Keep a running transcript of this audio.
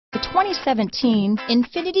2017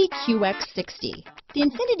 INFINITI QX60. The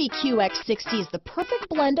INFINITI QX60 is the perfect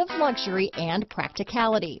blend of luxury and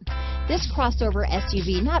practicality. This crossover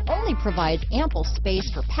SUV not only provides ample space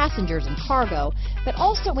for passengers and cargo, but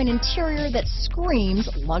also an interior that screams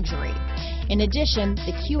luxury. In addition,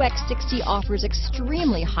 the QX60 offers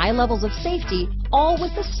extremely high levels of safety, all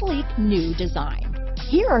with a sleek new design.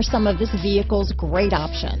 Here are some of this vehicle's great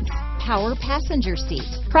options: power passenger seat,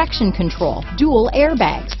 traction control, dual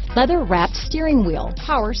airbags, leather-wrapped steering wheel,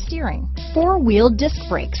 power steering, four-wheel disc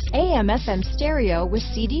brakes, AM/FM stereo with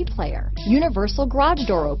CD player, universal garage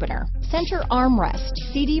door opener, center armrest,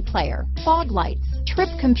 CD player, fog lights, trip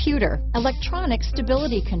computer, electronic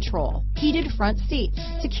stability control, heated front seats,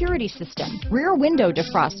 security system, rear window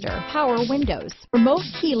defroster, power windows, remote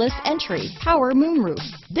keyless entry, power moonroof.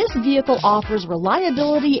 This vehicle offers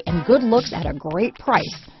reliability and good looks at a great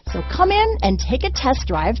price. So come in and take a test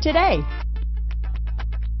drive today.